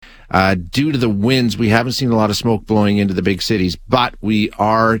Due to the winds, we haven't seen a lot of smoke blowing into the big cities, but we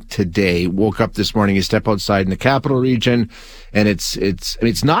are today. Woke up this morning, you step outside in the capital region, and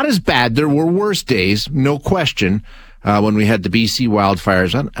it's not as bad. There were worse days, no question, when we had the BC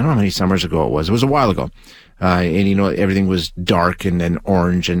wildfires. I don't know how many summers ago it was. It was a while ago. And everything was dark and then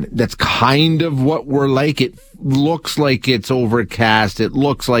orange, and that's kind of what we're like. It looks like it's overcast. It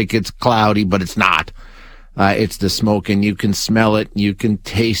looks like it's cloudy, but it's not. It's the smoke, and you can smell it, you can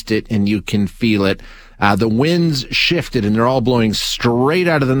taste it, and you can feel it. The winds shifted, and they're all blowing straight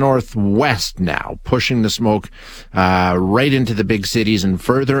out of the northwest now, pushing the smoke right into the big cities and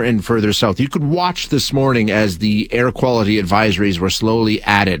further south. You could watch this morning as the air quality advisories were slowly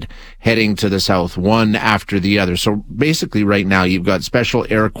added, heading to the south, one after the other. So basically right now you've got special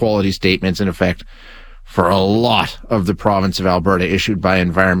air quality statements in effect for a lot of the province of Alberta, issued by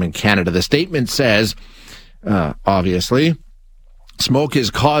Environment Canada. The statement says, obviously, smoke is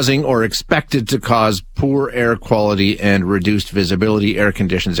causing or expected to cause poor air quality and reduced visibility. Air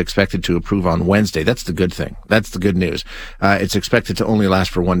conditions expected to improve on Wednesday. That's the good thing. That's the good news. It's expected to only last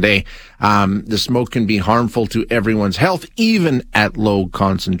for one day. The smoke can be harmful to everyone's health, even at low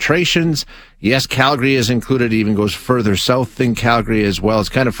concentrations. Yes, Calgary is included. It even goes further south than Calgary as well. It's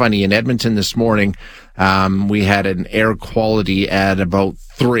kind of funny. In Edmonton this morning, we had an air quality at about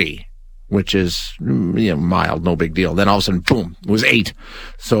 3. Which is, mild, no big deal. Then all of a sudden, boom, it was 8.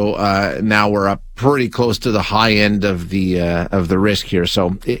 So, now we're up pretty close to the high end of the risk here.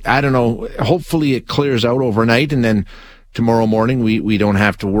 So, I don't know. Hopefully it clears out overnight, and then tomorrow morning we don't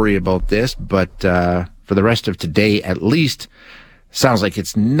have to worry about this. But, for the rest of today, at least, sounds like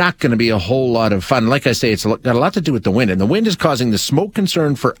it's not going to be a whole lot of fun. Like I say, it's got a lot to do with the wind, and the wind is causing the smoke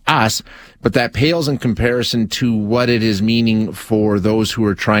concern for us, but that pales in comparison to what it is meaning for those who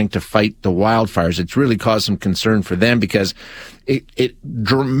are trying to fight the wildfires. It's really caused some concern for them because it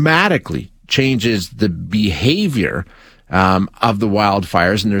dramatically changes the behavior of the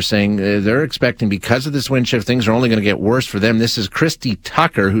wildfires, and they're saying they're expecting, because of this wind shift, things are only going to get worse for them. This is Christy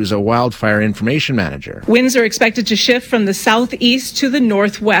Tucker, who's a wildfire information manager. Winds are expected to shift from the southeast to the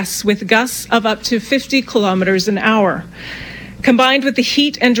northwest with gusts of up to 50 kilometers an hour. Combined with the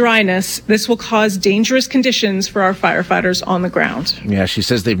heat and dryness, this will cause dangerous conditions for our firefighters on the ground. Yeah, she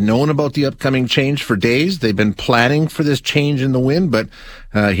says they've known about the upcoming change for days. They've been planning for this change in the wind, but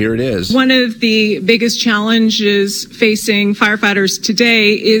here it is. One of the biggest challenges facing firefighters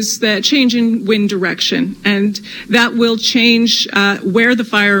today is the change in wind direction, and that will change where the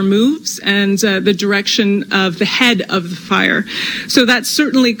fire moves and the direction of the head of the fire. So that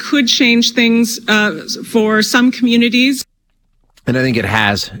certainly could change things for some communities. And I think it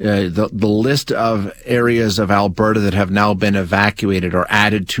has. The list of areas of Alberta that have now been evacuated or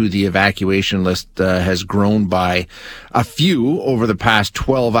added to the evacuation list has grown by a few over the past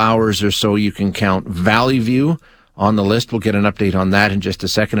 12 hours or so. You can count Valleyview on the list. We'll get an update on that in just a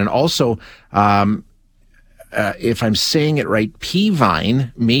second. And also, if I'm saying it right,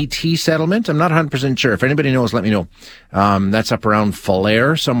 Peavine Métis settlement. I'm not 100% sure. If anybody knows, let me know. That's up around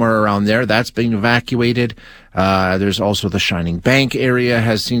Falher, somewhere around there. That's being evacuated. There's also the Shining Bank area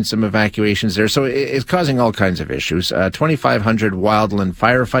has seen some evacuations there. So it's causing all kinds of issues. 2,500 wildland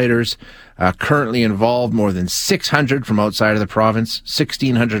firefighters currently involved, more than 600 from outside of the province,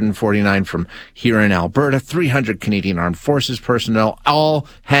 1,649 from here in Alberta, 300 Canadian Armed Forces personnel, all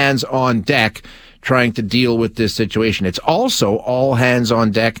hands on deck trying to deal with this situation. It's also all hands on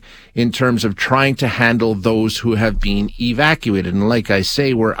deck in terms of trying to handle those who have been evacuated. And like I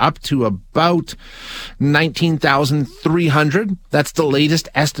say, we're up to about 19,300. That's the latest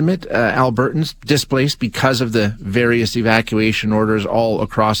estimate. Albertans displaced because of the various evacuation orders all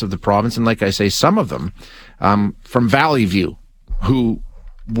across of the province. And like I say, some of them from Valleyview, who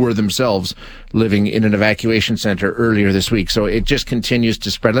were themselves living in an evacuation center earlier this week. So it just continues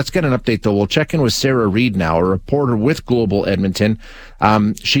to spread. Let's get an update, though. We'll check in with Sarah Reed now, a reporter with Global Edmonton.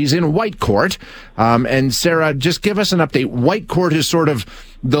 She's in Whitecourt. And Sarah, just give us an update. Whitecourt is sort of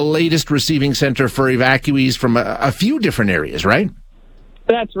the latest receiving center for evacuees from a few different areas, right?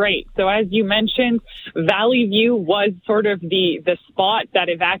 That's right. So as you mentioned, Valleyview was sort of the spot that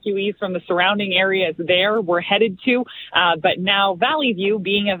evacuees from the surrounding areas there were headed to. But now Valleyview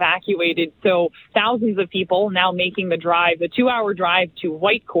being evacuated. So thousands of people now making the drive, the 2-hour drive to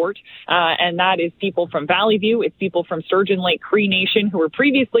Whitecourt. And that is people from Valleyview. It's people from Sturgeon Lake Cree Nation who were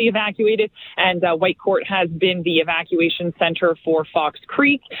previously evacuated. And Whitecourt has been the evacuation center for Fox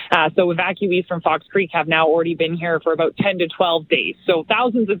Creek. So evacuees from Fox Creek have now already been here for about 10 to 12 days. So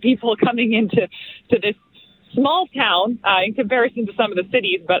thousands of people coming into this small town in comparison to some of the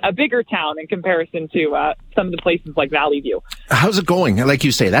cities, but a bigger town in comparison to some of the places like Valleyview. How's it going? Like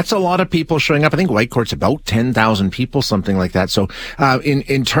you say, that's a lot of people showing up. I think Whitecourt's about 10,000 people, something like that. So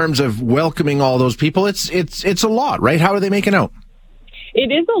in terms of welcoming all those people, it's a lot, right? How are they making out? It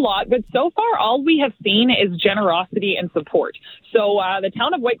is a lot, but so far all we have seen is generosity and support. So the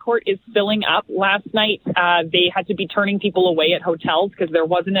town of Whitecourt is filling up. Last night, they had to be turning people away at hotels because there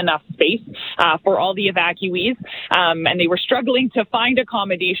wasn't enough space for all the evacuees, and they were struggling to find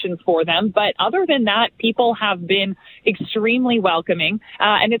accommodations for them. But other than that, people have been extremely welcoming.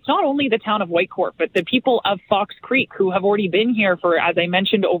 And it's not only the town of Whitecourt, but the people of Fox Creek who have already been here for, as I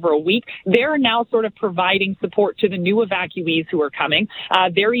mentioned, over a week. They're now sort of providing support to the new evacuees who are coming.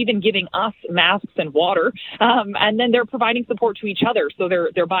 They're even giving us masks and water, and then they're providing support to each other. So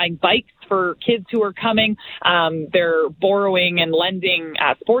they're buying bikes for kids who are coming. They're borrowing and lending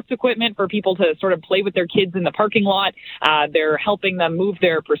sports equipment for people to sort of play with their kids in the parking lot. They're helping them move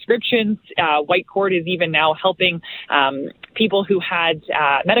their prescriptions. Whitecourt is even now helping people who had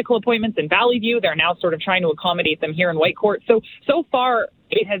medical appointments in Valleyview. They're now sort of trying to accommodate them here in Whitecourt. So far,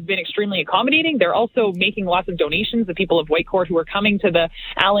 it has been extremely accommodating. They're also making lots of donations. The people of Whitecourt who are coming to the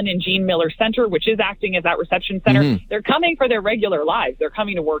Alan and Jean Miller Center, which is acting as that reception center, they're coming for their regular lives. They're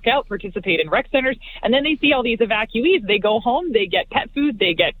coming to work out, participate in rec centers, and then they see all these evacuees. They go home, they get pet food,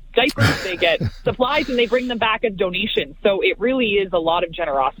 they get diapers, they get supplies, and they bring them back as donations. So it really is a lot of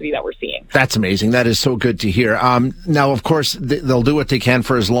generosity that we're seeing. That's amazing. That is so good to hear. Now, of course, they'll do what they can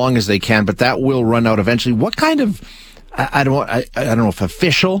for as long as they can, but that will run out eventually. What kind of I don't know if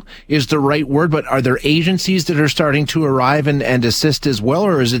official is the right word, but are there agencies that are starting to arrive and assist as well,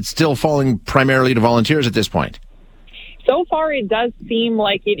 or is it still falling primarily to volunteers at this point? So far, it does seem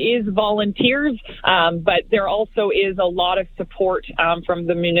like it is volunteers, but there also is a lot of support from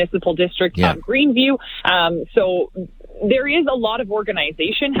the municipal district of Greenview. So there is a lot of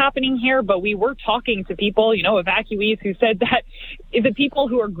organization happening here, but we were talking to people, evacuees who said that the people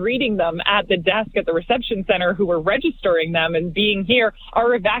who are greeting them at the desk at the reception center who are registering them as being here are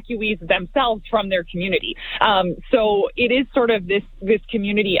evacuees themselves from their community. So it is sort of this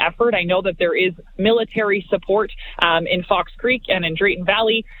community effort. I know that there is military support in Fox Creek and in Drayton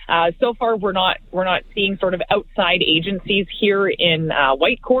Valley. So far, we're not seeing sort of outside agencies here in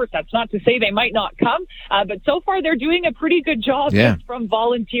Whitecourt. That's not to say they might not come, but so far they're doing a pretty good job just from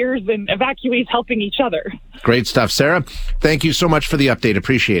volunteers and evacuees helping each other. Great stuff. Sarah, thank you so much for the update.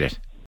 Appreciate it.